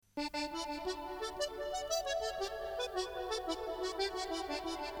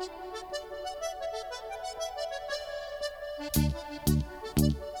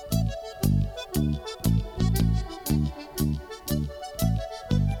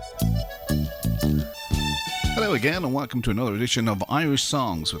Hello again and welcome to another edition of Irish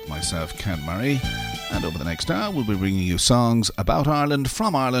Songs with myself, Ken Murray. And over the next hour we'll be bringing you songs about Ireland,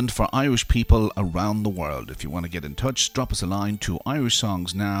 from Ireland, for Irish people around the world. If you want to get in touch, drop us a line to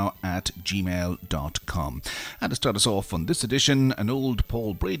irishsongsnow@gmail.com. And to start us off on this edition, an old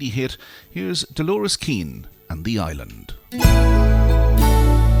Paul Brady hit, here's Dolores Keane and The Island.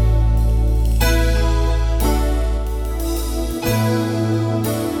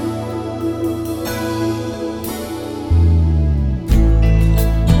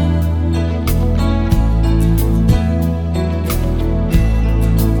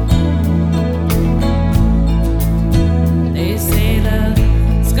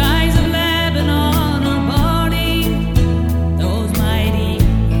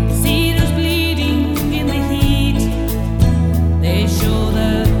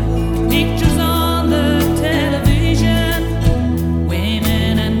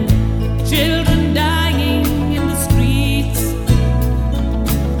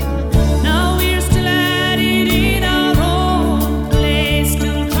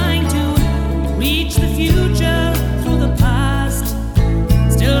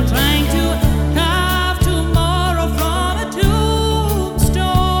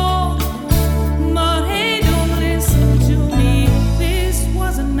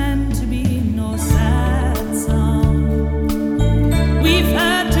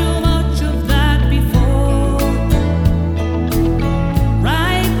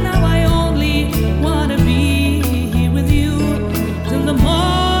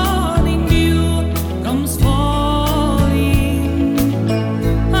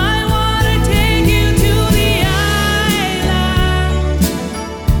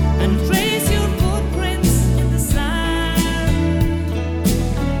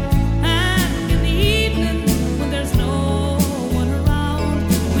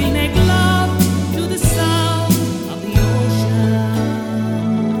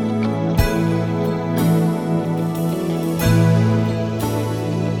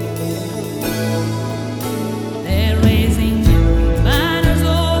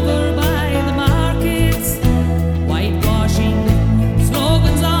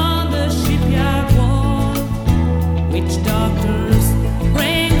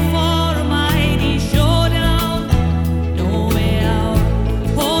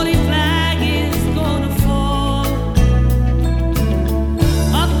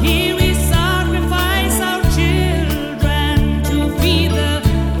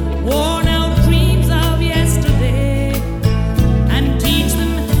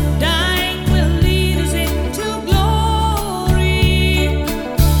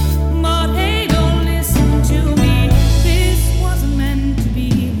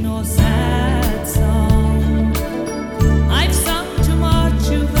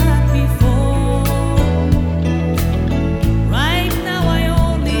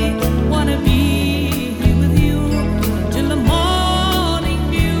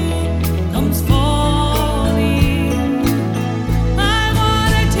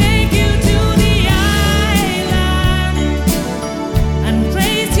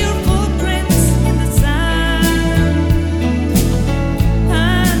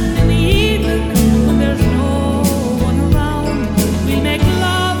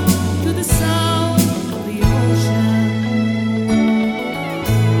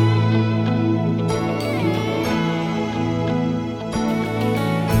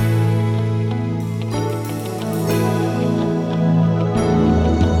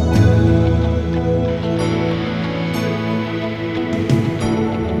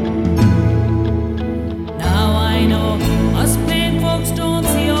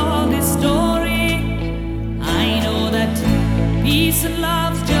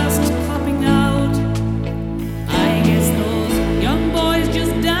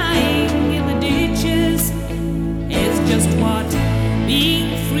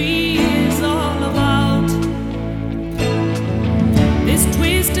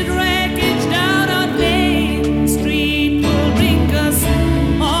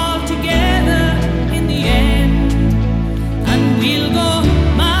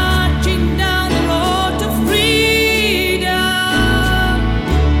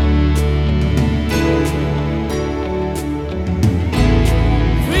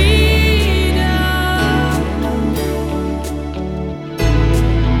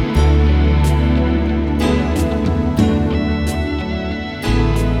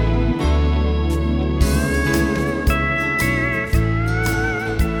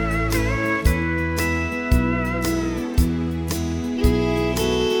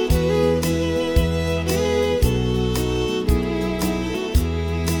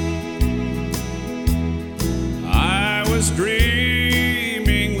 was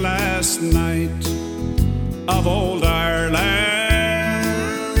dreaming last night of old Ireland,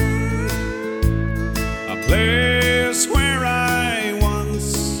 a place where I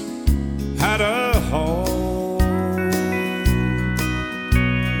once had a home.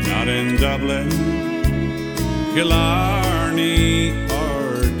 Not in Dublin, Killarney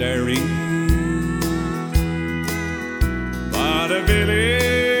or Derry, but a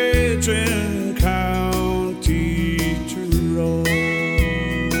village in County Tyrone.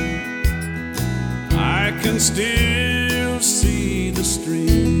 I can still see the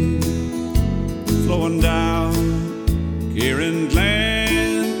stream flowing down Kieran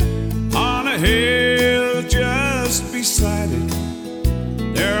Glen. On a hill just beside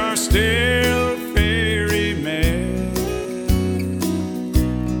it, there are still ferrymen.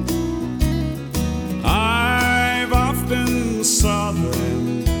 I've often saw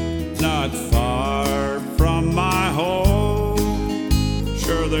them not far from my home.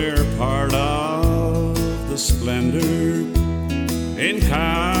 Sure, they're part of the splendor in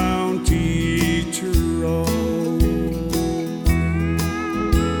County Tyrone.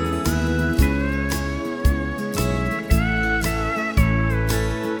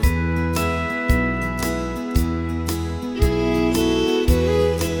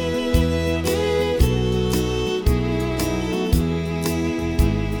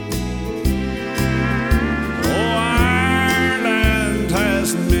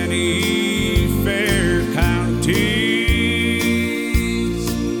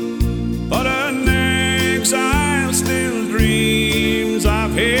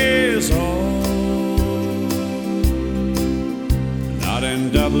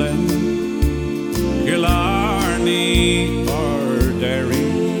 Dublin, Killarney or Derry,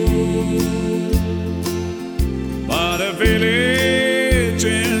 but a village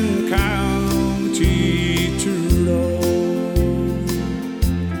in County Tyrone.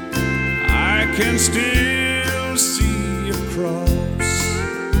 I can still see a cross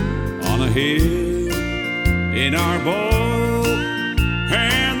on a hill in Arboe,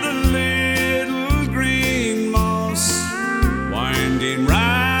 and the little green moss winding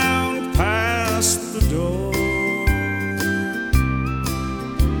round past the door.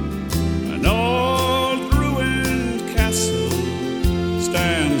 An old ruined castle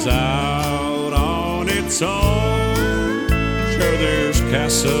stands out on its own. Sure, there's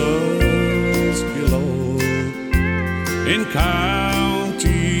castles below in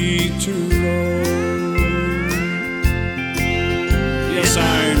County Tyrone. Yes,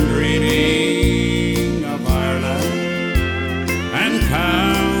 I'm dreaming of Ireland and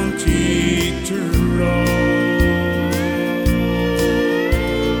County Tyrone.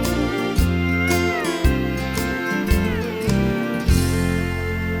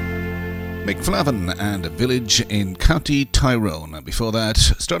 McFlavin and a village in County Tyrone. And before that,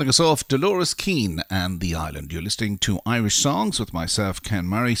 starting us off, Dolores Keane and The Island. You're listening to Irish Songs with myself, Ken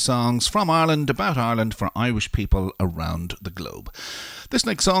Murray. Songs from Ireland, about Ireland, for Irish people around the globe. This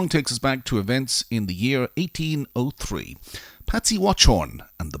next song takes us back to events in the year 1803. Patsy Watchorn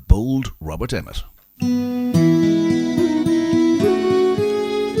and the Bold Robert Emmet.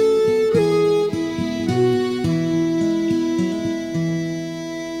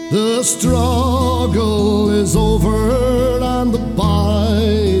 The struggle is over and the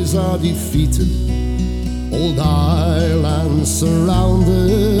boys are defeated. Old Ireland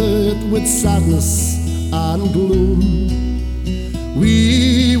surrounded with sadness and gloom.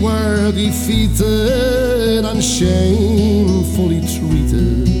 We were defeated and shamefully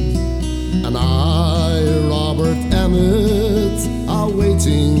treated, and I, Robert Emmet,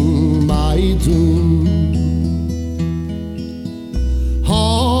 awaiting my doom.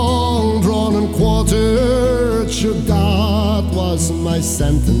 Hung, drawn and quartered, sure that was my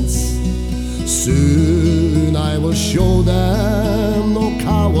sentence. Soon I will show them no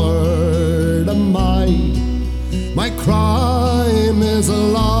coward am I. My crime is a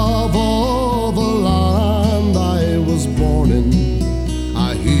love of a land I was born in.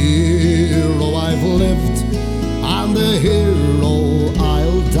 A hero I've lived, and a hero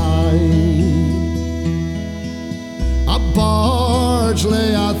I'll die. A barge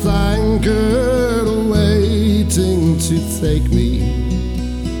lay at anchor, waiting to take me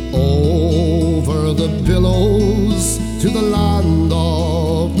over the billows to the land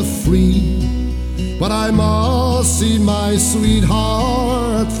of the free. But I must see my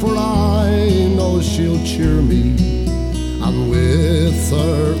sweetheart, for I know she'll cheer me, and with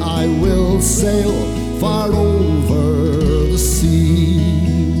her I will sail far over the sea.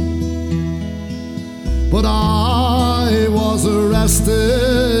 But I was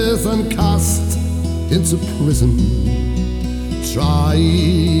arrested and cast into prison,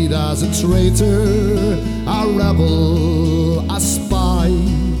 tried as a traitor, a rebel, a spy.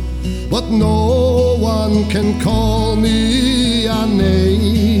 But no one can call me a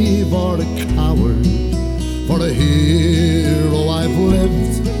knave or a coward, for a hero I've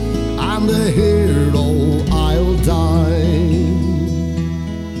lived, and a hero I'll die.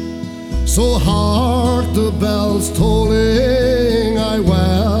 So hark the bells tolling, I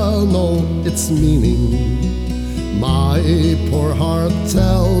well know its meaning. My poor heart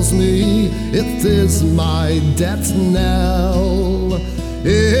tells me it is my death knell.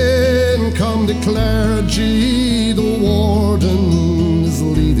 In come the clergy, the warden is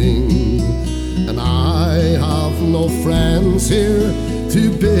leading, and I have no friends here to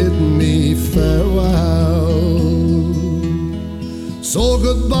bid me farewell. So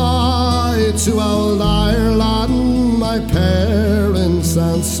goodbye to old Ireland, my parents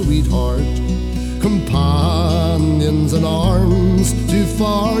and sweetheart, companions in arms. To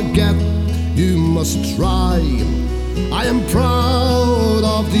forget you must try. I am proud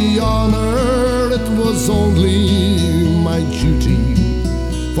of the honor, it was only my duty.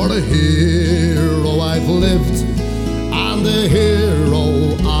 For the hero I've lived, and the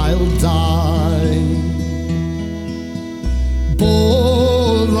hero I'll die.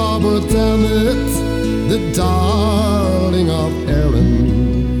 Bold Robert Emmet, the darling of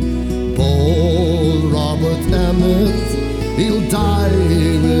Erin. Bold Robert Emmet, he'll die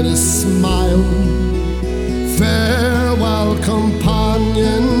with a smile. Farewell,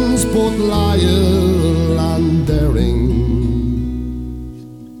 companions, both loyal and daring.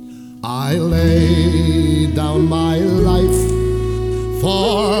 I lay down my life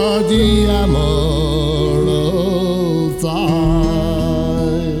for the Emerald Isle.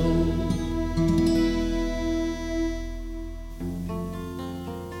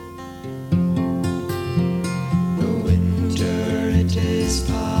 The winter it is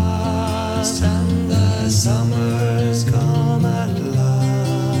past, and the summer's come at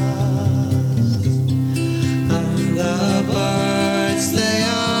last, and the birds they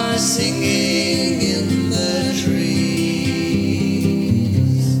are singing in the trees.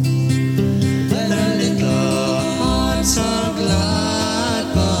 Their little hearts are glad,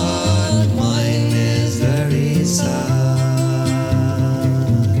 but mine is very sad,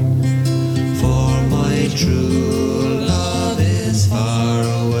 for my true love is far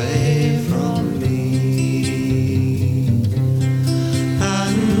away from me.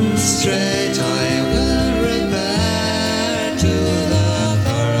 And straight I will repair to the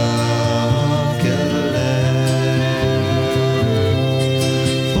Curragh of Kildare,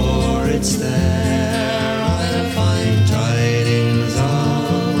 for it's there I'll find tidings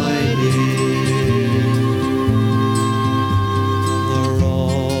of my dear. The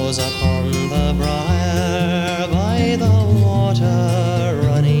rose upon the briar by the water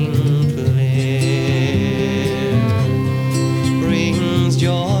running clear brings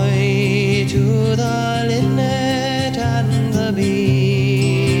joy to the linnet and the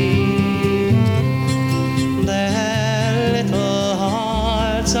bee. Their little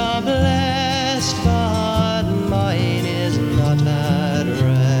hearts are blessed, but mine is not at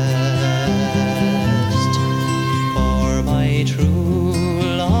rest, for my true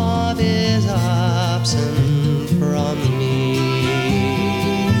love is absent from me.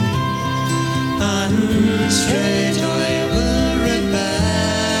 And straight I will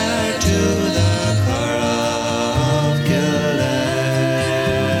repair to the Curragh of Kildare,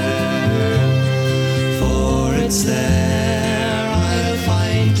 for it's there I'll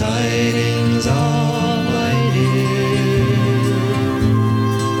find tidings of my dear.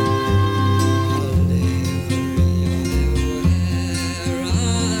 I'll live everywhere,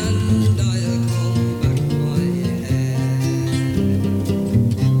 and I'll comb back my hair,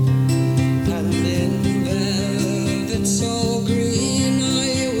 and in velvet so green I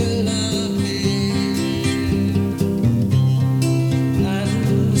will appear,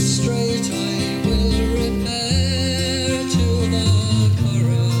 and straight I will repair to the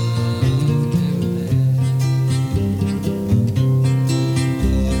Curragh of Kildare,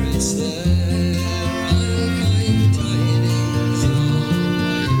 for it's there I'll find tidings of my dear.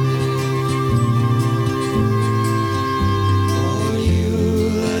 For you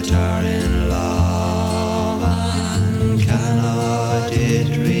that are in love and cannot it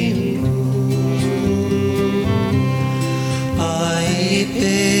remove, I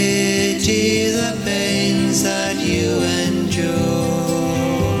pity the pains that you endure,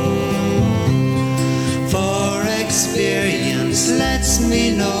 for experience lets me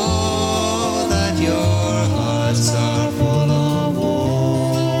know that your hearts are full of woe.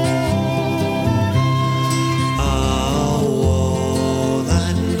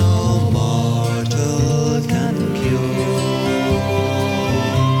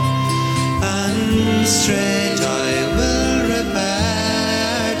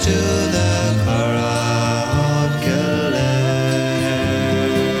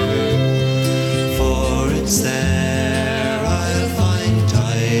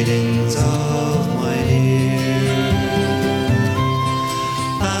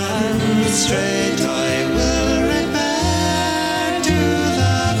 straight I will repair to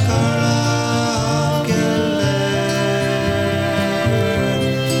the Curragh of Kildare,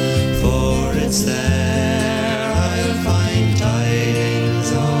 for it's there I'll find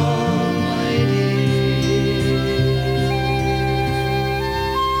tidings of my dear.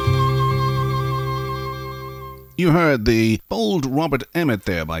 You heard the bold Robert Emmett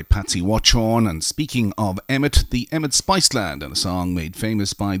there by Patsy Watchorn, and speaking of Emmett, the Emmett Spiceland, and a song made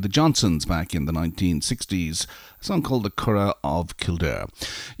famous by the Johnsons back in the 1960s, a song called The Curragh of Kildare.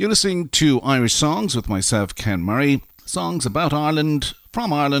 You're listening to Irish Songs with myself, Ken Murray, songs about Ireland,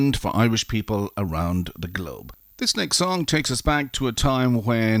 from Ireland, for Irish people around the globe. This next song takes us back to a time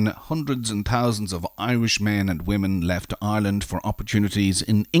when hundreds and thousands of Irish men and women left Ireland for opportunities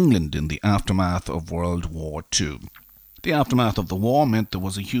in England in the aftermath of World War II. The aftermath of the war meant there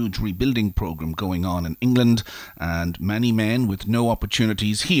was a huge rebuilding programme going on in England, and many men with no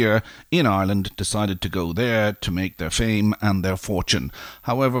opportunities here in Ireland decided to go there to make their fame and their fortune.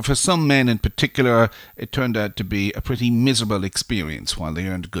 However, for some men in particular, it turned out to be a pretty miserable experience. While they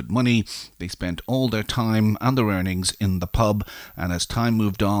earned good money, they spent all their time and their earnings in the pub, and as time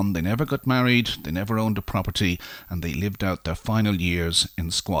moved on, they never got married, they never owned a property, and they lived out their final years in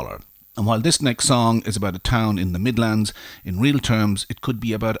squalor. And while this next song is about a town in the Midlands, in real terms it could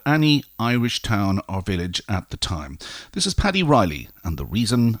be about any Irish town or village at the time. This is Paddy Riley and The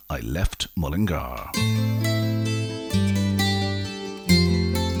Reason I Left Mullingar.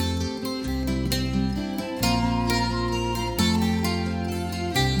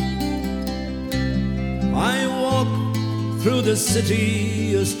 I walk through the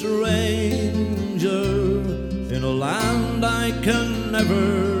city a stranger in a land I can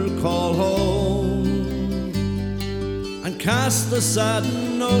never call home, and cast the sad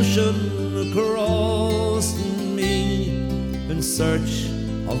notion across me in search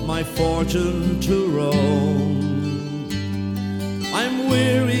of my fortune to roam. I'm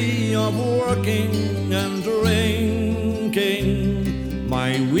weary of working and drinking,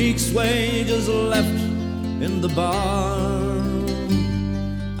 my week's wages left in the barn,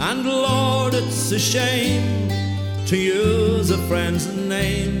 and Lord, it's a shame to use a friend's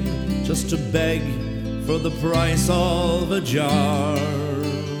name just to beg for the price of a jar.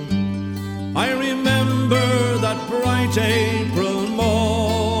 I remember that bright April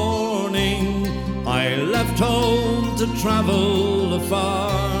morning I left home to travel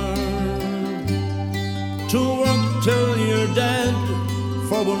afar, to work till you're dead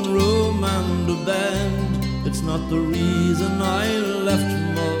for one room and a bed. It's not the reason I left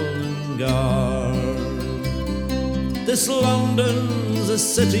Mullingar. This London's a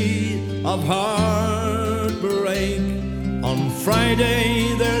city of heartbreak. On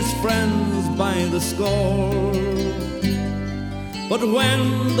Friday there's friends by the score, but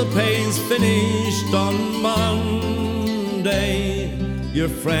when the pay's finished on Monday, your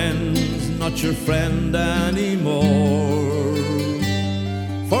friend's not your friend anymore.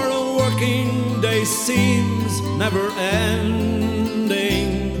 For a working day seems never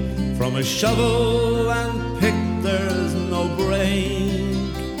ending, from a shovel and pick there's no break,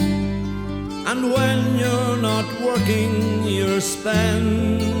 and when you're not working you're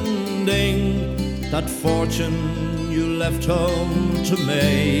spending that fortune you left home to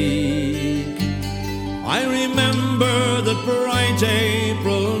make. I remember that bright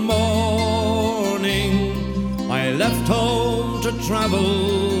April morning I left home to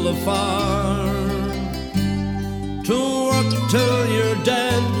travel afar, to work till you're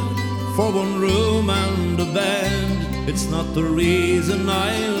dead for one room and a bed. It's not the reason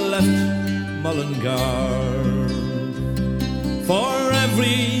I left Mullingar. For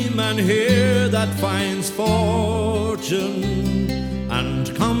every man here that finds fortune and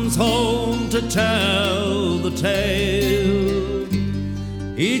comes home to tell the tale,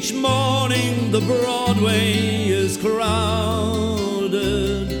 each morning the Broadway is crowded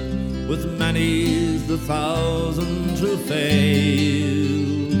with many's the thousand who failed.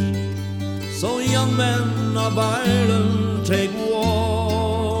 So young men of Ireland, take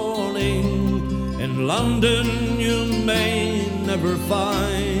warning. In London you may never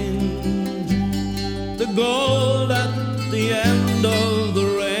find the gold at the end of the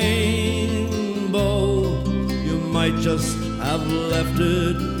rainbow. You might just have left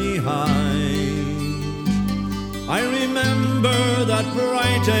it behind. I remember that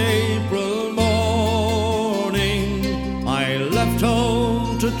bright April morning I left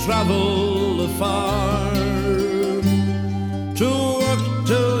home to travel afar, to work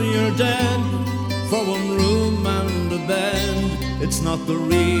till you're dead for one room and a bed. It's not the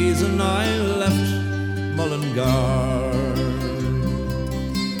reason I left Mullingar.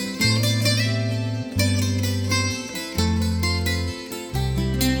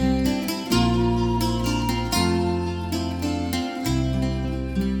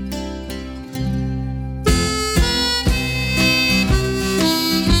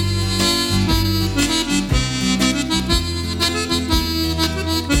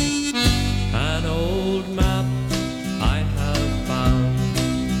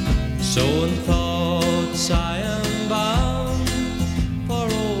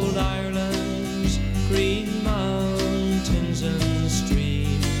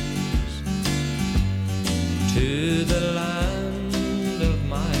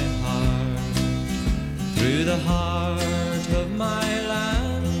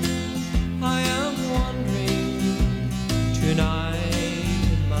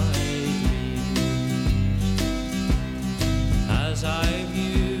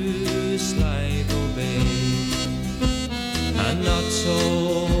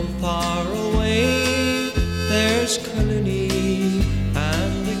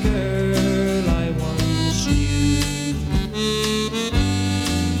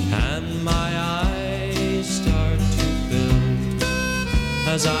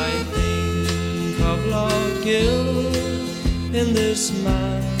 I think of Lough Gill. In this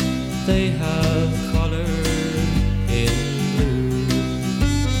map they have colored in blue.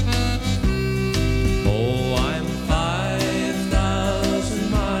 Oh, I'm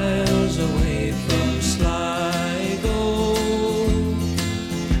 5,000 miles away from Sligo,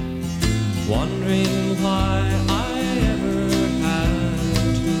 wondering why I ever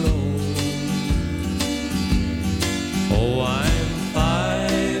had to go. Oh, I'm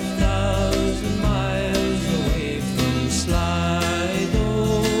 5,000 miles away from Sligo,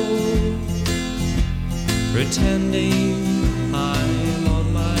 pretending I'm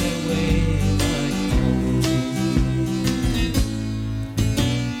on my way back home.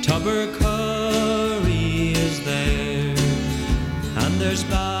 Tubbercurry is there, and there's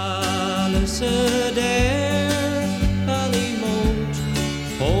Ballisadair. Ballymote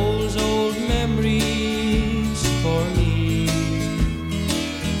holds old memories for me,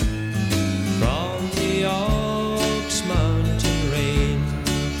 from the Ox Mountain range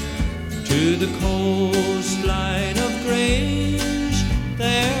to the coastline of Grange.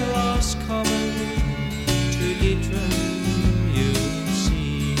 There was common to Leitrim, you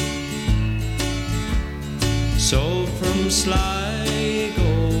see. So from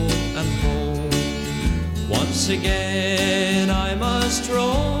Sligo and home, once again I must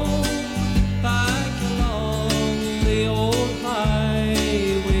roam back along the old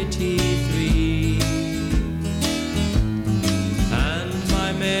highway T3, and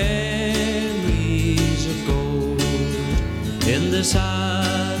my memories of gold in this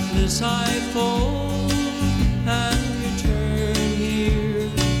atlas I fold, and return here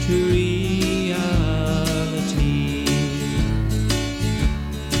to reality.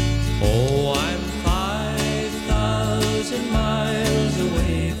 Oh, I'm 5,000 miles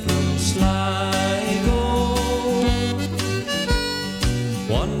away from Sligo,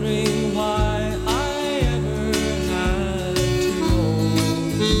 wondering why I ever had to go.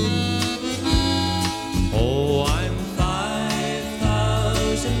 Oh, I'm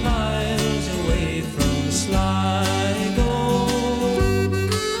 5,000 miles away from Sligo,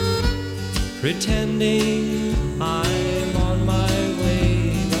 pretending I'm on my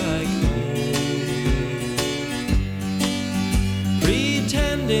way back home.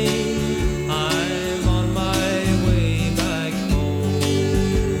 Pretending I'm on my way back home.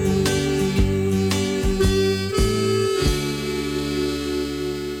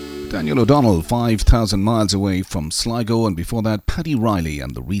 Daniel O'Donnell, 5,000 miles away from Sligo, and before that, Paddy Riley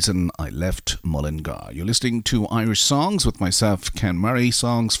and The Reason I Left Mullingar. You're listening to Irish Songs with myself, Ken Murray,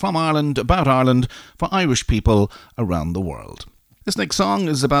 songs from Ireland, about Ireland, for Irish people around the world. This next song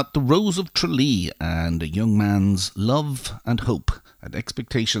is about the Rose of Tralee and a young man's love and hope and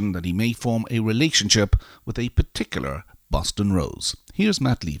expectation that he may form a relationship with a particular Boston rose. Here's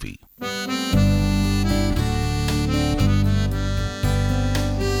Matt Levy.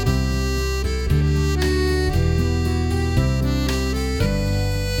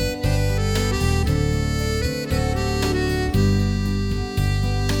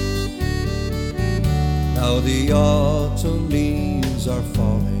 Now the autumn leaves are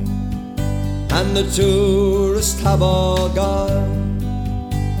falling, and the tourists have all gone,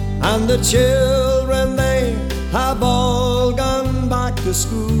 and the children, they have all gone back to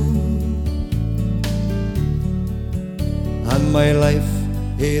school. And my life,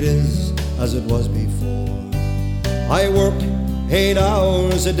 it is as it was before. I work 8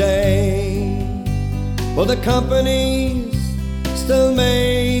 hours a day, but the company's still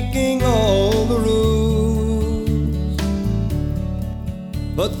making all the rules.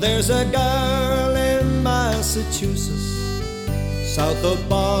 But there's a girl in Massachusetts, south of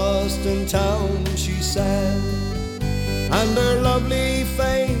Boston town, she said, and her lovely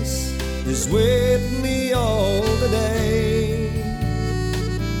face is with me all the day.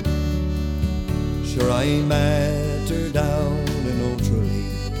 Sure, I met her down in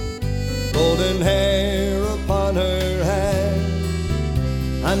Otralee, golden hair upon her head,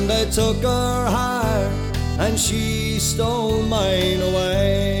 and I took her heart and she stole mine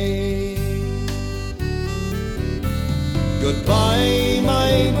away. Goodbye,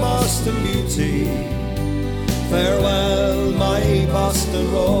 my Boston beauty, farewell, my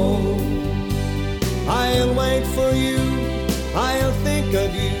Boston rose. I'll wait for you, I'll think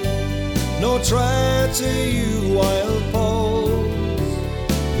of you, no threat to you I'll pose.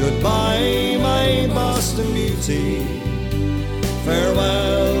 Goodbye, my Boston beauty,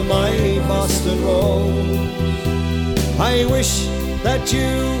 farewell, my Boston rose. I wish that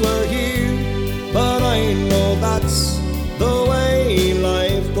you were here, but I know that's the way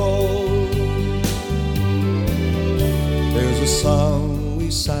life goes. There's a song we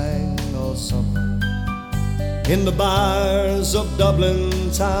sang all summer in the bars of Dublin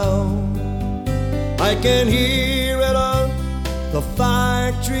town. I can hear it on the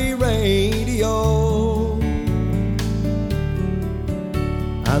factory radio,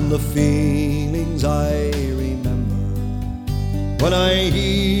 and the feelings I remember when I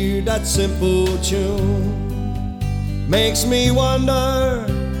hear that simple tune makes me wonder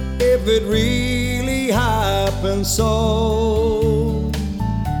if it really happened so.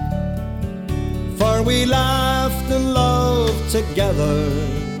 For we laughed and loved together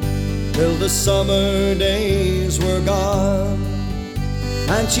till the summer days were gone,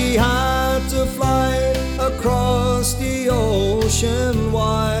 and she had to fly across the ocean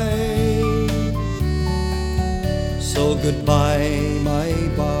wide. So goodbye, my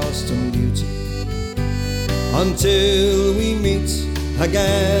Boston beauty, until we meet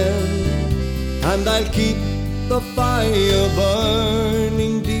again, and I'll keep the fire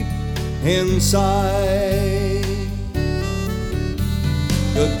burning deep inside.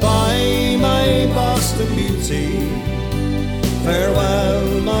 Goodbye, my Boston beauty,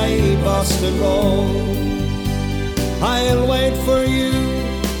 farewell, my Boston road. I'll wait for you,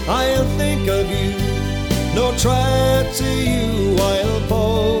 I'll think of you, no threat to you I'll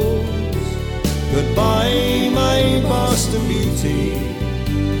pose. Goodbye, my Boston beauty,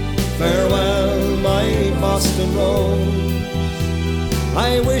 farewell, my Boston road.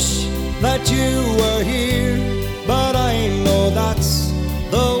 I wish that you were here, but I know that's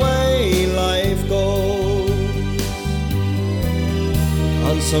the way life goes.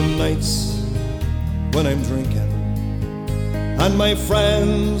 On some nights when I'm drinking and my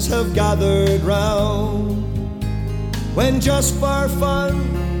friends have gathered round, when just for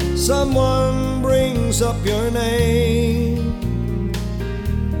fun someone brings up your name,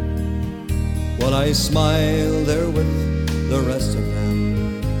 well, I smile there with the rest of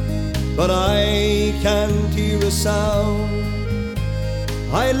them, but I can't hear a sound.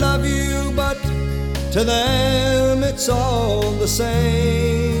 I love you, but to them it's all the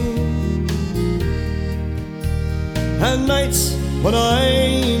same. And nights when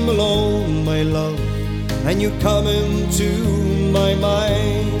I'm alone, my love, and you come into my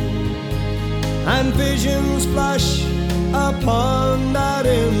mind, and visions flash upon that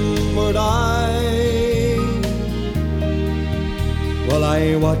inward eye. Well,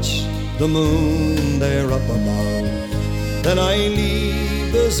 I watch the moon there up above, then I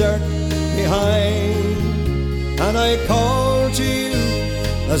leave this earth behind, and I call to you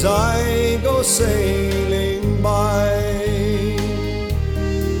as I go sailing by.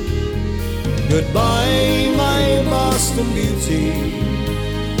 Goodbye, my Boston beauty,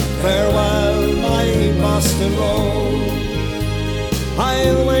 farewell, my Boston road.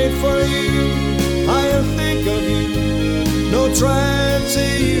 I'll wait for you, I'll think of you, no threat to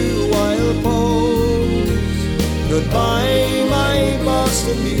you I'll pose. Goodbye, my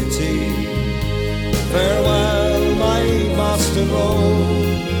Boston beauty, farewell, my Boston road.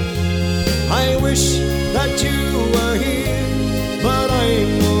 I wish that you were here, but I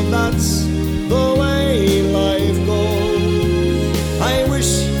know that's the way life goes. I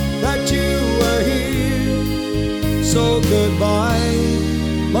wish that you were here, so goodbye,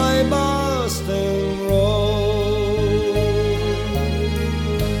 my Boston road.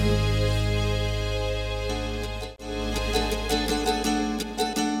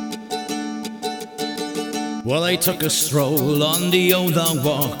 Well, I took a stroll on the old long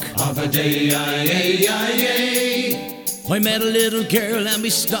walk of a day, I met a little girl and we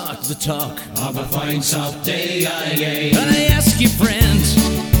started to talk of a fine soft day, And I asked you, friend,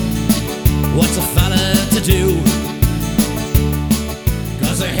 what's a fella to do?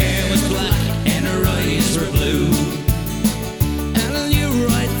 'Cause her hair was black and her eyes were blue, and I knew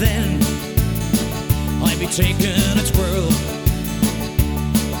right then I'd be taking a twirl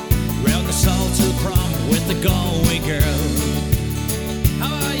round the Salt Hill prom with the Galway girl.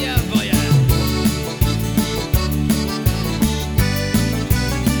 How are ya, boy?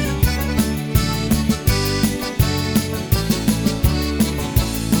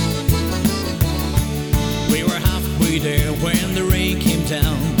 We were halfway there when the rain came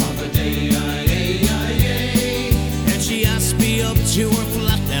down of a day, and she asked me up to her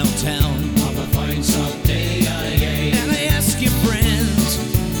flat downtown of a fine soft day, And I asked you, friend,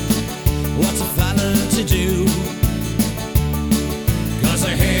 what's a fella to do?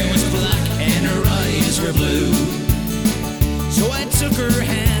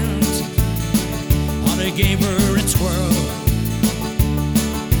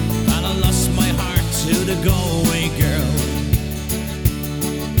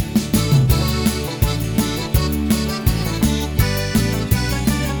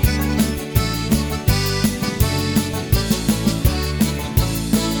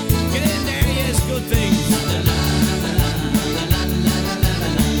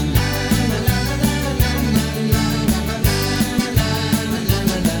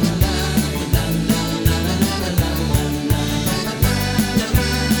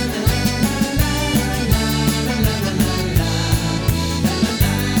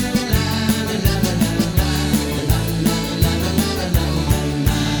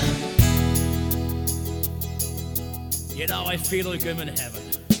 You know, I feel like I'm in heaven.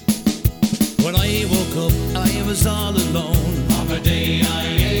 When I woke up, I was all alone. On a day,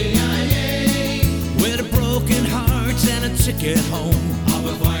 with a broken heart and a ticket home. I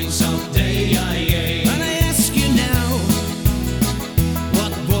will find someday, and I ask you now,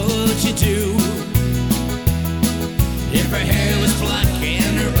 what would you do if her hair was black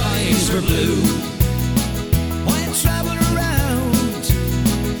and her eyes were blue? I'd travel around,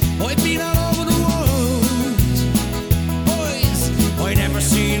 I'd been all over the world. Boys, I never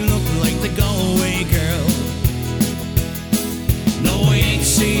seen nothing like the Galway girl. No, I ain't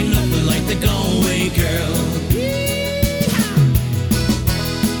seen nothing like the Galway girl.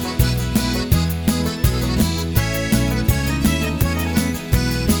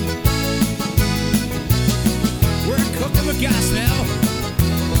 We're cooking with gas now.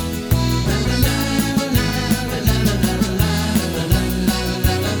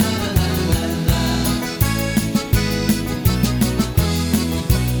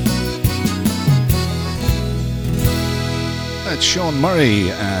 That's Sean Murray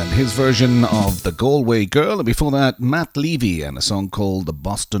and his version of The Galway Girl. And before that, Matt Levy and a song called The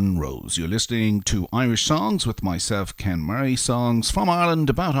Boston Rose. You're listening to Irish Songs with myself, Ken Murray. Songs from Ireland,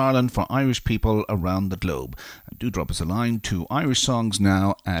 about Ireland, for Irish people around the globe. And do drop us a line to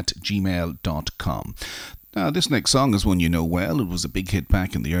irishsongsnow@gmail.com. Now, this next song is one you know well. It was a big hit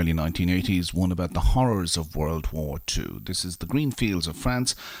back in the early 1980s, one about the horrors of World War II. This is The Green Fields of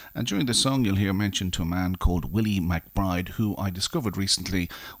France, and during the song you'll hear mention to a man called Willie McBride, who I discovered recently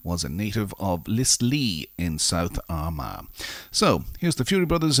was a native of Lislee in South Armagh. So, here's the Fury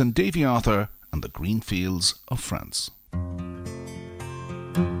Brothers and Davy Arthur and The Green Fields of France.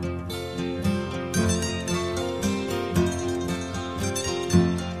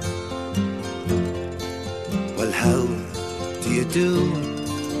 Well, how do you do,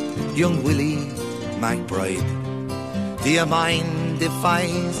 young Willie McBride? Do you mind if I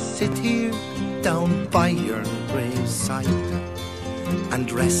sit here down by your graveside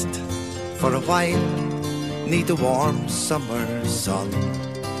and rest for a while, neath the warm summer sun?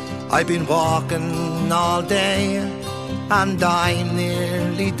 I've been walking all day and I'm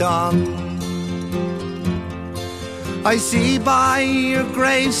nearly done. I see by your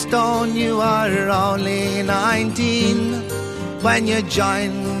gravestone you are only 19 when you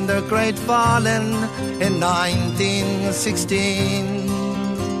joined the Great Fallen in 1916.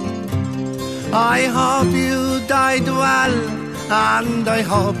 I hope you died well and I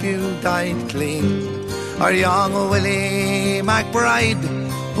hope you died clean. Our young Willie McBride,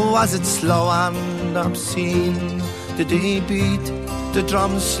 was it slow and obscene? Did he beat the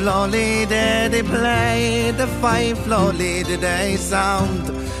drums slowly? Did they play the fife slowly? Did they sound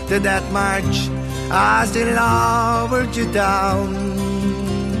the death march as they lowered you down?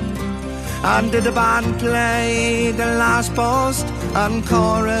 And did the band play the last post and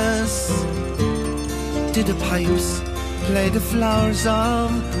chorus? Did the pipes play the flowers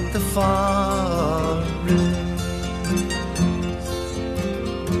of the forest?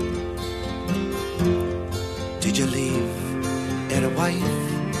 Did you leave a wife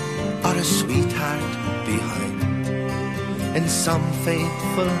or a sweetheart behind? In some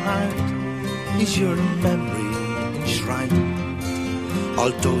faithful heart is your memory enshrined.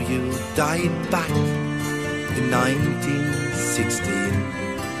 Although you died back in 1916,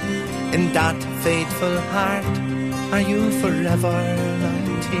 in that faithful heart are you forever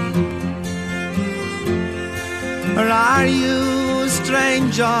 19? Or are you a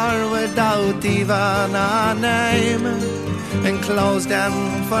stranger without even a name, enclosed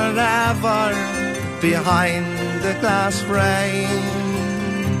and forever behind the glass frame,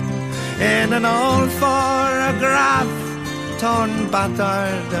 in an old photograph torn,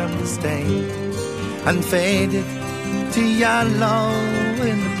 battered and stained and faded to yellow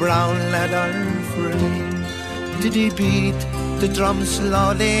in the brown leather frame? Did he beat the drum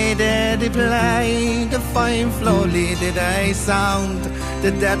slowly? Did he play the fife slowly? Did they sound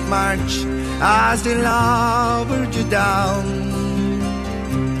the death march as they lowered you down?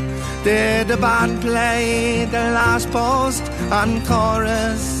 Did the band play the last post and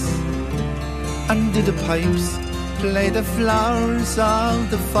chorus? And did the pipes play the flowers of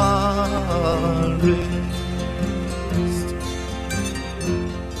the forest?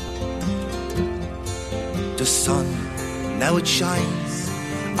 The sun, now it shines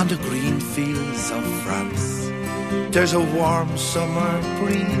on the green fields of France. There's a warm summer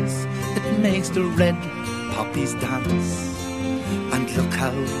breeze, it makes the red poppies dance. And look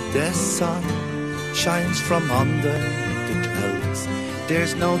how the sun shines from under the clouds.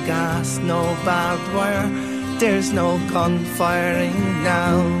 There's no gas, no barbed wire, there's no gun firing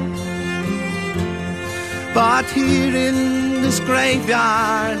now. But here in this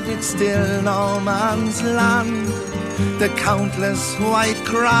graveyard, it's still no man's land. The countless white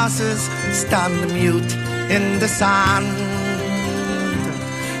crosses stand mute in the sand.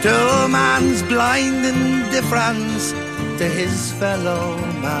 To man's blind indifference to his fellow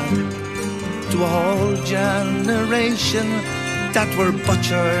man, to a whole generation that were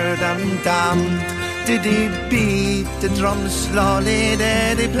butchered and damned. Did he beat the drum slowly?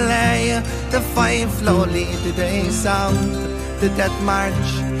 Did he play the fife slowly? Did they sound the death march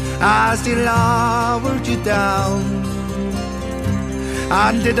as they lowered you down?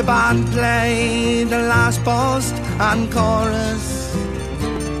 And did the band play the last post and chorus?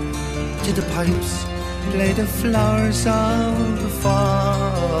 Did the pipes play the flowers of the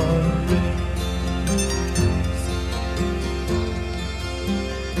forest?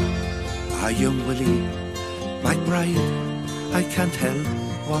 Young Willie McBride, I can't help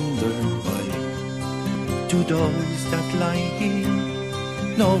wonder why do those that lie here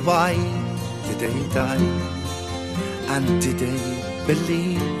know why did they die? And did they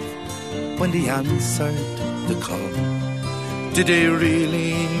believe when they answered the call? Did they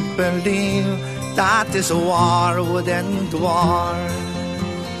really believe that this war would end wars?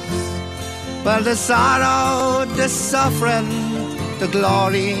 Well, the sorrow, the suffering, the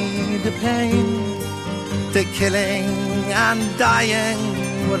glory, the pain, the killing and dying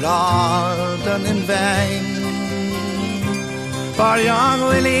were all done in vain. For young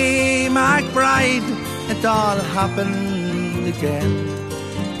Willie McBride, it all happened again,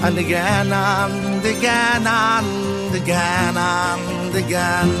 and again and again and again and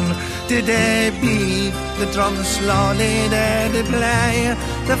again. Did they beat the drum slowly? Did they play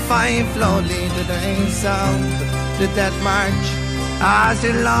the fife slowly? Did they sound the death march as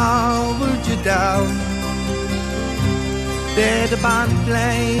they lowered you down? Did the band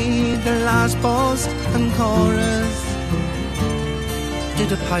play the last post and chorus? Did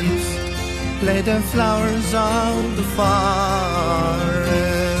the pipes play the flowers of the forest?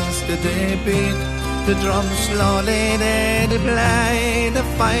 Did they beat the drum slowly? Did they play the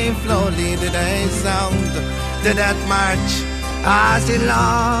fife slowly? Did they sound the death march as they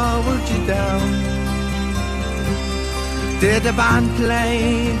lowered you down? Did the band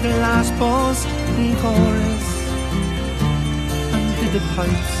play the last post and chorus? And did the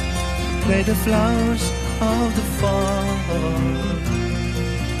pipes play the flowers of the forest?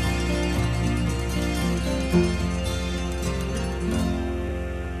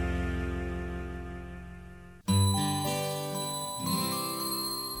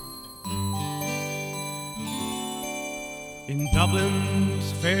 In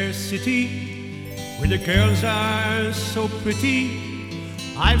Dublin's fair city, where the girls are so pretty,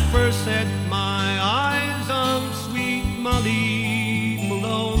 I first set my eyes on sweet Molly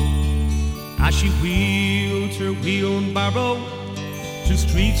Malone, as she wheeled her wheelbarrow to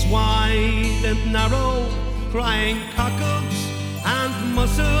streets wide and narrow, crying cockles and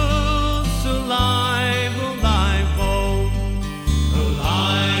mussels, alive, alive, oh,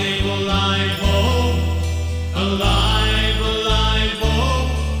 alive, alive, oh, alive.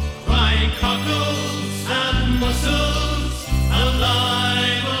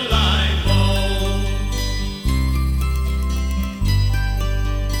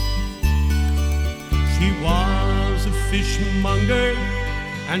 Fishmonger,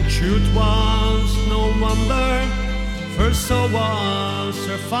 and truth was no wonder, for so was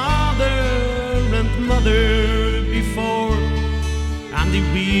her father and mother before, and they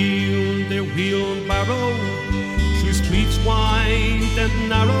wheeled their wheelbarrow through streets wide and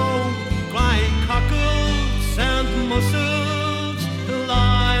narrow, crying cockles and mussels,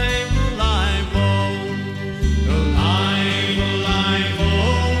 alive, alive, oh, alive, alive, oh,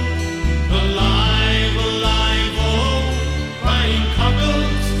 alive.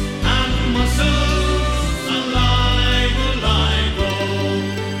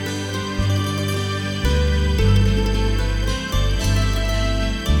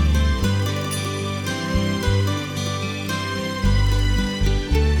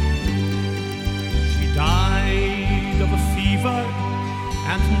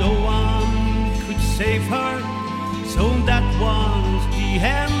 Save her, so that was the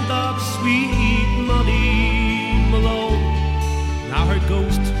end of sweet Molly Malone. Now her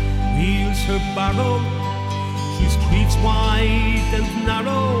ghost wheels her barrow through streets wide and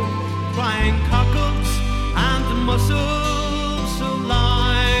narrow, crying cockles and mussels,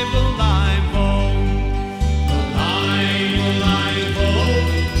 alive, alive, oh, alive, alive, oh,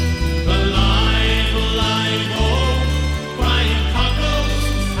 alive, alive, oh, crying cockles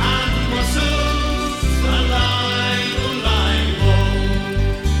and mussels. Alive, alive, oh,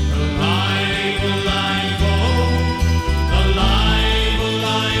 alive, alive, oh.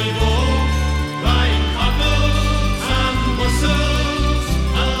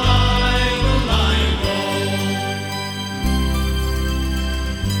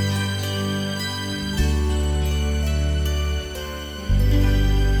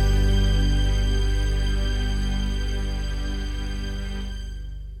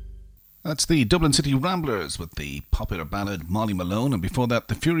 That's the Dublin City Ramblers with the popular ballad Molly Malone, and before that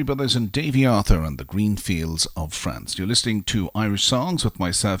the Fury Brothers and Davy Arthur and the Green Fields of France. You're listening to Irish Songs with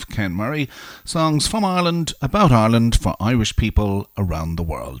myself, Ken Murray. Songs from Ireland, about Ireland, for Irish people around the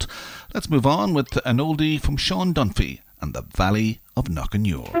world. Let's move on with an oldie from Sean Dunphy and the Valley of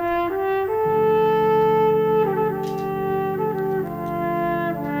Knockanure.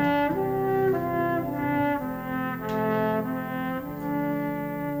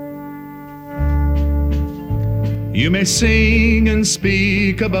 You may sing and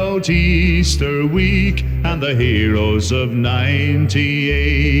speak about Easter week and the heroes of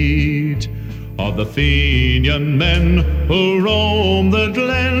 '98, of the Fenian men who roam the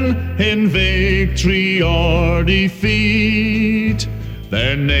glen in victory or defeat.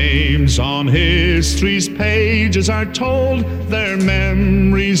 Their names on history's pages are told, their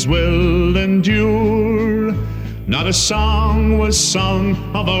memories will endure. Not a song was sung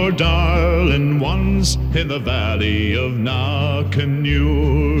of our darling ones in the valley of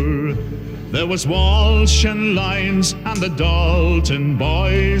Knockanure. There was Walsh and Lyons and the Dalton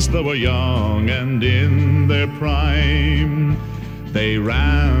boys that were young and in their prime. They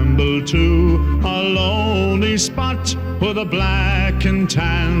rambled to a lonely spot where the black and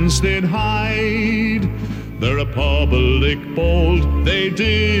tans did hide. The Republic bold they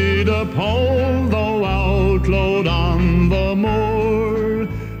did uphold, though outlawed on the moor.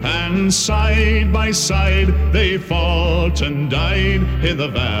 And side by side they fought and died in the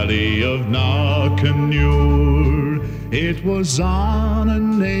valley of Knockanure. It was on a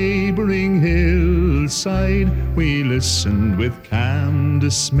neighbouring hillside we listened with calm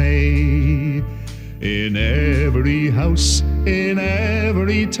dismay. In every house, in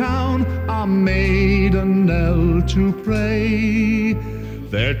every town, a maiden knelt to pray.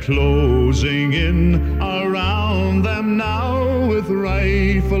 They're closing in around them now with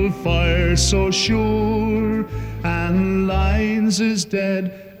rifle fire so sure. And Lyons is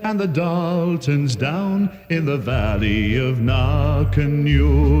dead and the Daltons down in the valley of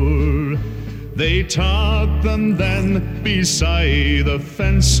Knockanure. They took them then beside the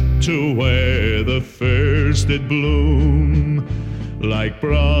fence to where the firs did bloom. Like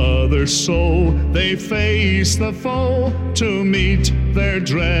brothers so they faced the foe to meet their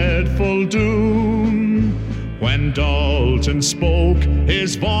dreadful doom. When Dalton spoke,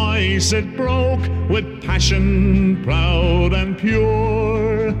 his voice it broke with passion proud and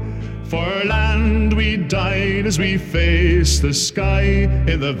pure. For land we died as we faced the sky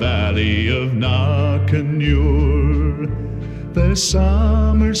in the valley of Knockanure. The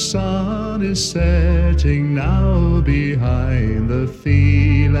summer sun is setting now behind the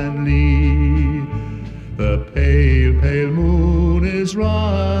field and lea. The pale, pale moon is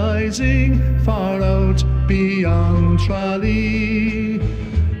rising far out beyond Tralee.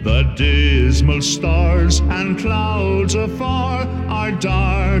 The dismal stars and clouds afar are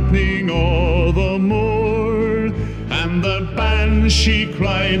darkening o'er the moor, and the banshee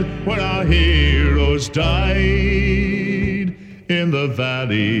cried where our heroes died in the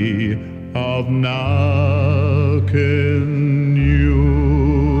valley of Knockanure.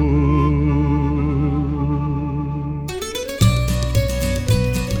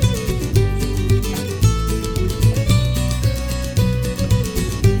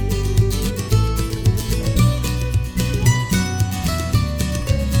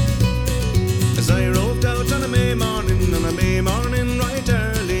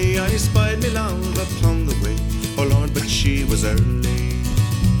 She was early.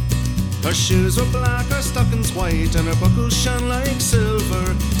 Her shoes were black, her stockings white, and her buckles shone like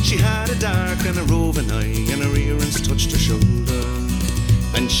silver. She had a dark and a roving eye, and her earrings touched her shoulder.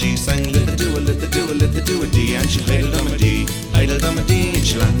 And she sang little do a little do a little do a dee, and she idled on a dee, idled on a dee, and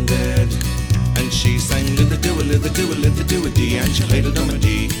she landed. And she sang little do a little do a little do a dee, and she idled on a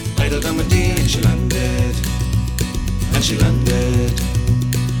dee, idled on a dee, and she landed. And she landed.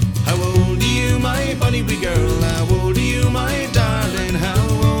 How old are you, my bonny wee girl? How old are you, my darling? How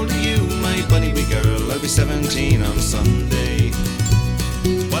old are you, my bonny wee girl? I'll be 17 on Sunday.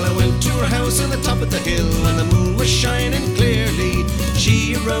 Well, I went to her house on the top of the hill, and the moon was shining clearly.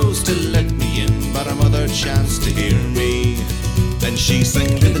 She arose to let me in, but her mother chanced to hear me. Then she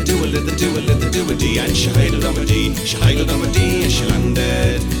sang little do a little do a little do a dee, and she idled on a dee, she idled on a dee, and she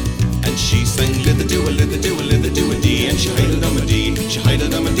landed. And she sang little do a little do a little do a dee, and she idled on a dee, she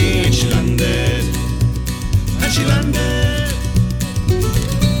idled on a dee, and she landed. And she landed.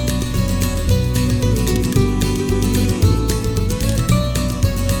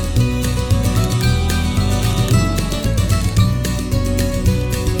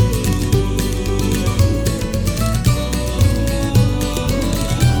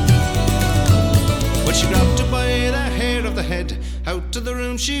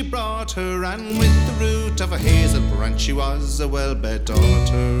 she brought her, and with the root of a hazel branch she was a well-bred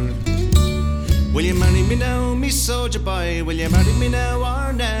daughter. Will you marry me now, me soldier boy? Will you marry me now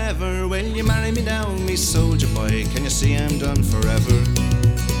or never? Will you marry me now, me soldier boy? Can you see I'm done forever?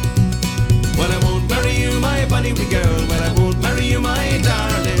 Well, I won't marry you, my bonny wee girl. Well, I won't marry you, my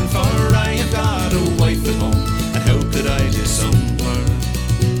darling, for I have got a wife at home, and how could I disown her?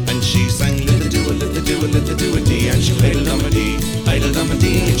 And she sang little do a little do a little do a dee, and she idled on my dee,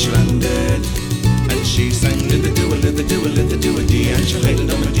 and she landed. And she sang little do a little do a little do a dee, and she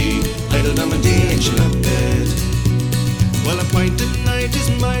idled on my dee, and she landed. Well, a pointed night is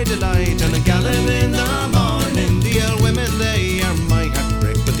my delight, and a gallon in the morning. The old women, they are my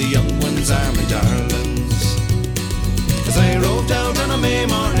heartbreak, but the young ones are my darlings. As I roved out on a May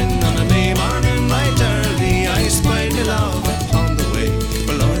morning right early, I spied my love upon the way,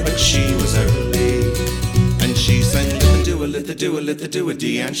 but Lord, but she was early. And she sang little do a little do a little do a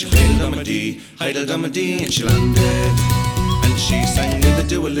dee, and she idled on my dee, and she landed. And she sang little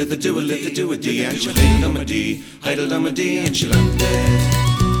do a little do a little do a dee, and she idled on my dee, and she landed.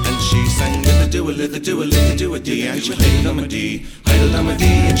 And she sang little do a little do a little do a dee, and she idled on my dee,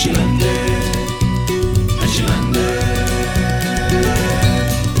 and she landed, and she landed.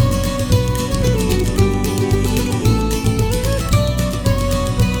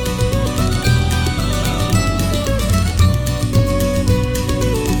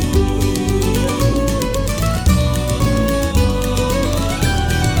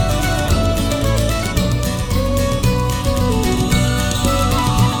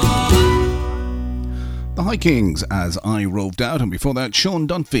 High Kings as I Roved Out, and before that Sean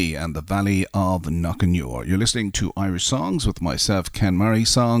Dunphy and the Valley of Knockanure. You're listening to Irish Songs with myself, Ken Murray,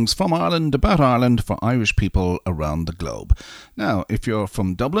 songs from Ireland, about Ireland, for Irish people around the globe. Now, if you're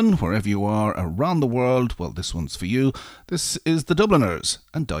from Dublin, wherever you are around the world, well, this one's for you. This is the Dubliners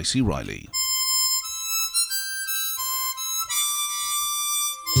and Dicey Riley.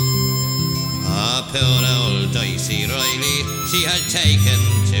 Ah, poor old Dicey Riley, she had taken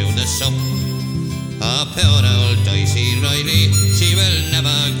to the sup. Ah, poor old Dicey Riley, she will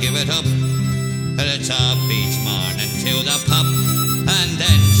never give it up. It's off each morning to the pub, and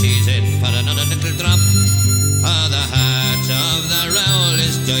then she's in for another little drop. Ah, the heart of the rowl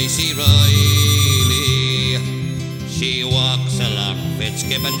is Dicey Riley. She walks along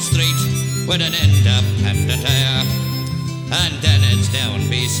Fitzgibbon Street with an independent air, and then it's down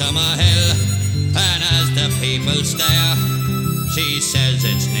by Summerhill, and as the people stare, she says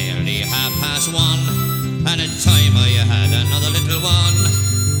it's nearly 1:30, and it's time I had another little one.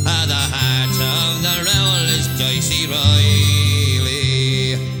 Ah, the heart of the rowl is Dicey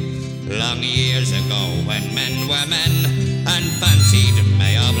Riley. Long years ago when men were men and fancied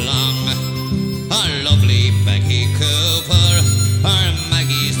Mayor Long, or lovely Becky Cooper, or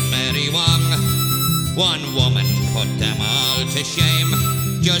Maggie's Mary Wong, one woman put them all to shame.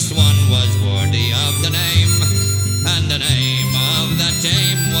 Just one was worthy of the name, and the name of that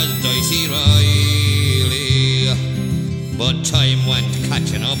dame was Dicey Riley. But time went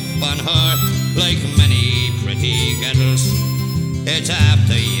catching up on her like many pretty girls. It's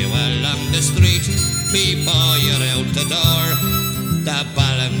after you along the street, before you're out the door. The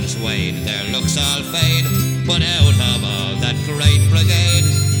balance weighed, their looks all fade, but out of all that great brigade,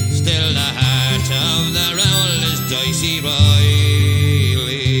 still the heart of the rowl is Dicey Riley.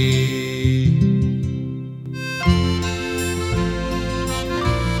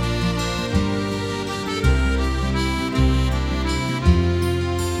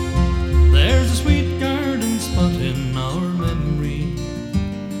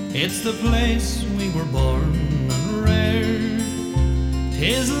 It's the place we were born and reared.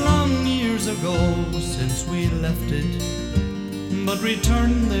 'Tis long years ago since we left it, but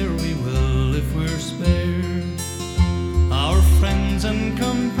return there we will if we're spared. Our friends and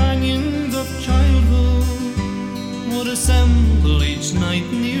companions of childhood would assemble each night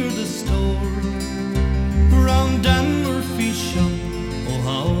near the store, round Dan Murphy's shop. Oh,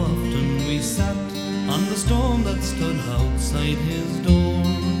 how often we sat on the stone that stood outside his door.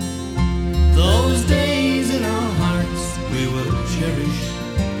 Those days in our hearts we will cherish,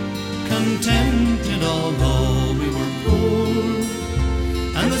 contented although we were poor.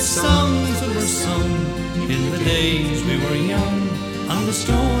 And the songs that were sung in the days we were young, on the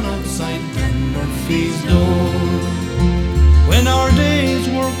stone outside Dan Murphy's door. When our day's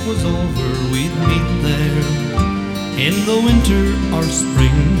work was over, we'd meet there, in the winter or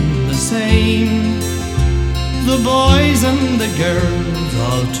spring the same. The boys and the girls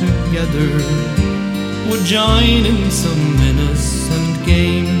all together would join in some innocent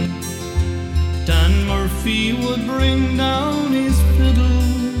game. Dan Murphy would bring down his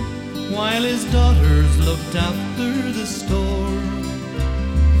fiddle while his daughters looked after the store.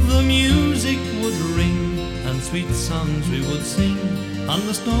 The music would ring and sweet songs we would sing on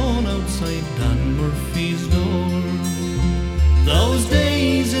the stone outside Dan Murphy's door. Those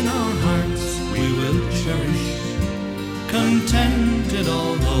days in our hearts we will cherish, contented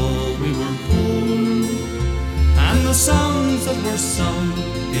although we were poor. And the songs that were sung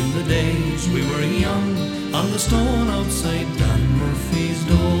in the days we were young on the stone outside Dan Murphy's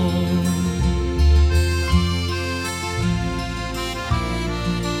door.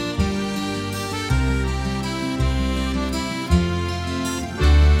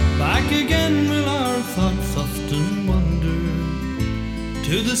 Back again will our thoughts often wander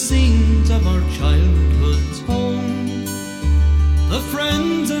to the scenes of our childhood's home, the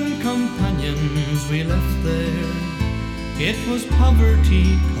friends and companions we left there. It was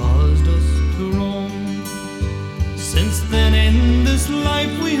poverty caused us to roam. Since then in this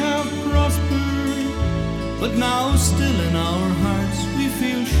life we have prospered, but now still in our hearts we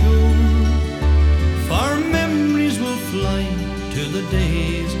feel sure, for memories will fly to the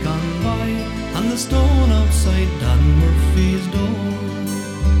days gone by on the stone outside Dan Murphy's door.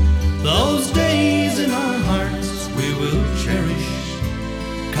 Those days in our hearts we will cherish,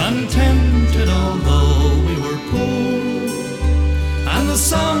 contented although we were poor. And the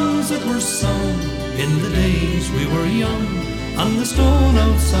songs that were sung in the days we were young on the stone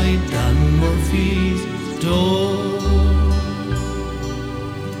outside Dan Murphy's door.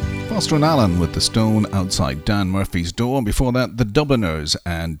 Foster and Allen with the stone outside Dan Murphy's door. And before that, the Dubliners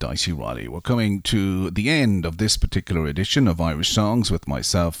and Dicey Riley. We're coming to the end of this particular edition of Irish Songs with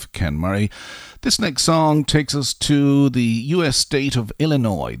myself, Ken Murray. This next song takes us to the US state of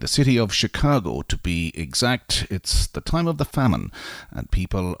Illinois, the city of Chicago to be exact. It's the time of the famine and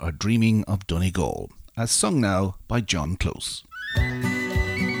people are dreaming of Donegal, as sung now by John Close.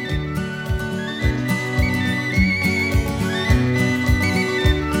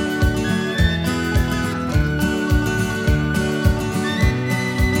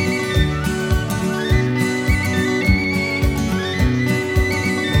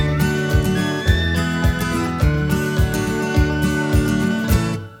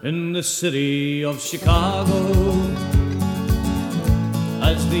 In the city of Chicago,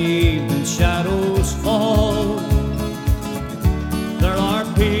 as the evening shadows fall, there are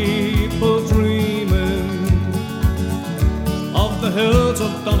people dreaming of the hills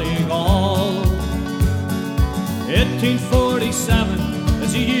of Donegal. 1847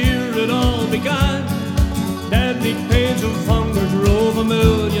 is the year it all began. Deadly pains of hunger drove 1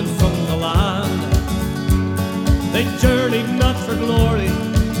 million from the land. They journeyed not for glory,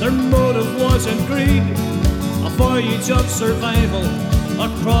 their motive was in greed, a voyage of survival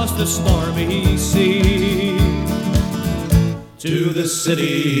across the stormy sea. To the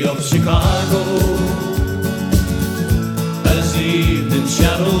city of Chicago, as the evening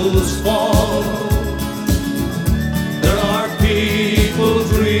shadows fall, there are people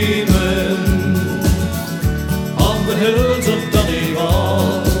dreaming of the hills of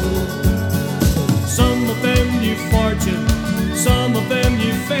Donegal. Some of them knew fortune, some of them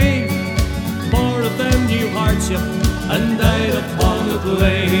knew fame, more of them knew hardship and died upon the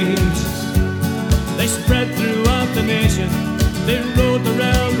plains. They spread throughout the nation, they rode the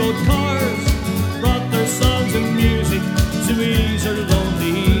railroad cars, brought their songs and music to ease their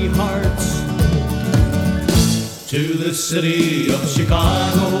lonely hearts. To the city of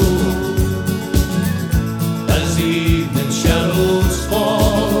Chicago, as the evening shadows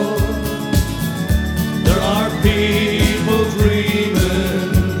fall, there are people dreaming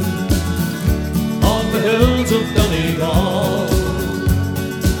of the hills of Donegal.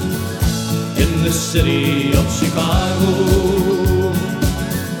 In the city of Chicago,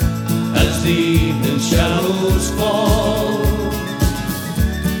 as the evening shadows fall,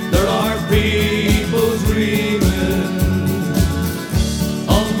 there are people dreaming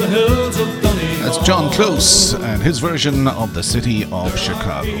of the hills of Donegal. That's John Close and his version of the city of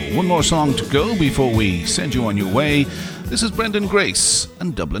Chicago. One more song to go before we send you on your way. This is Brendan Grace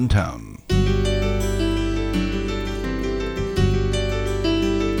and Dublin Town.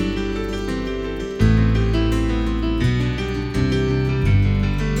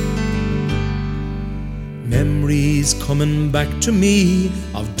 Memories coming back to me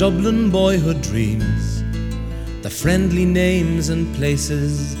of Dublin boyhood dreams, the friendly names and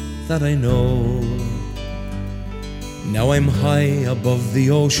places that I know. Now I'm high above the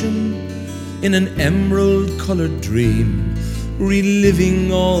ocean in an emerald-coloured dream,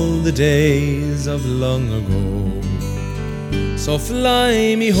 reliving all the days of long ago. So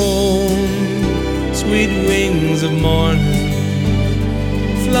fly me home, sweet wings of morning,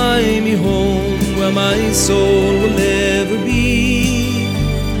 fly fly me home where my soul will ever be.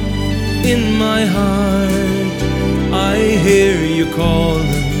 In my heart I hear you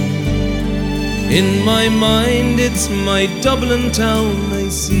calling. In my mind it's my Dublin town I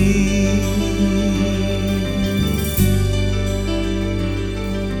see.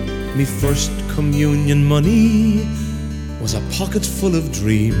 Me first communion money was a pocket full of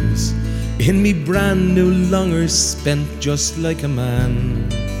dreams. In me brand new longer spent just like a man.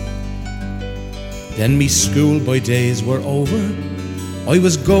 Then me schoolboy days were over. I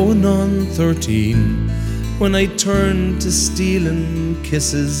was going on 13 when I turned to stealing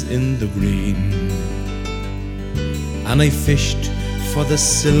kisses in the green. And I fished for the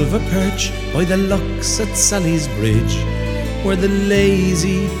silver perch by the locks at Sally's Bridge, where the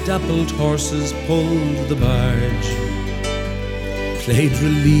lazy dappled horses pulled the barge. Played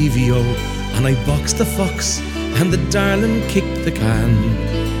Relivio and I boxed the fox, and the darling kicked the can.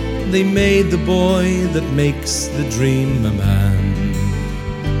 They made the boy that makes the dream a man.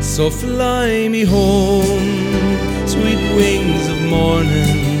 So fly me home, sweet wings of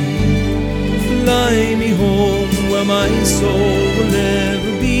morning. Fly me home where my soul will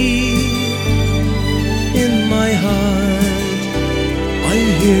ever be. In my heart I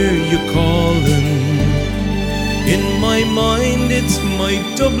hear you calling. In my mind it's my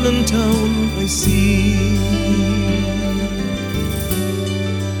Dublin town I see.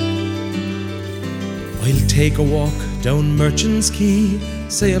 I'll take a walk down Merchant's Quay,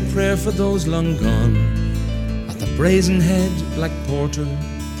 say a prayer for those long gone. At the Brazen Head, Black Porter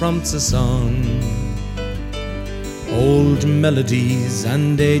prompts a song. Old melodies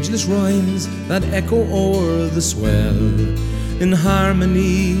and ageless rhymes that echo o'er the swell. In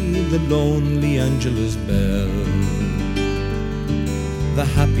harmony, the lonely Angela's bell. The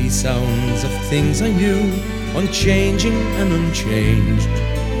happy sounds of things I knew, unchanging and unchanged.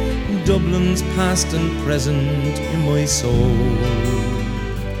 Dublin's past and present in my soul.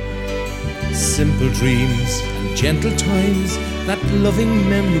 Simple dreams and gentle times that loving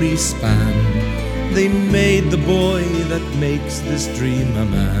memories span. They made the boy that makes this dream a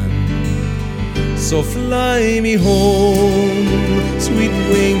man. So fly me home, sweet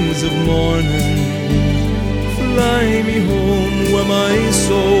wings of morning. Fly me home where my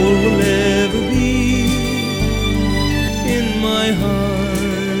soul will ever be. In my heart.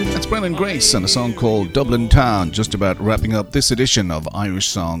 That's Brennan Grace and a song called Dublin Town, just about wrapping up this edition of Irish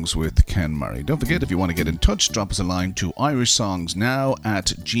Songs with Ken Murray. Don't forget, if you want to get in touch, drop us a line to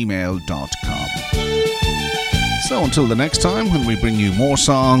irishsongsnow@gmail.com. So until the next time, when we bring you more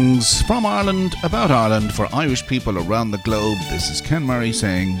songs from Ireland, about Ireland, for Irish people around the globe, this is Ken Murray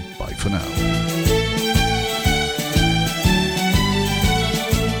saying bye for now.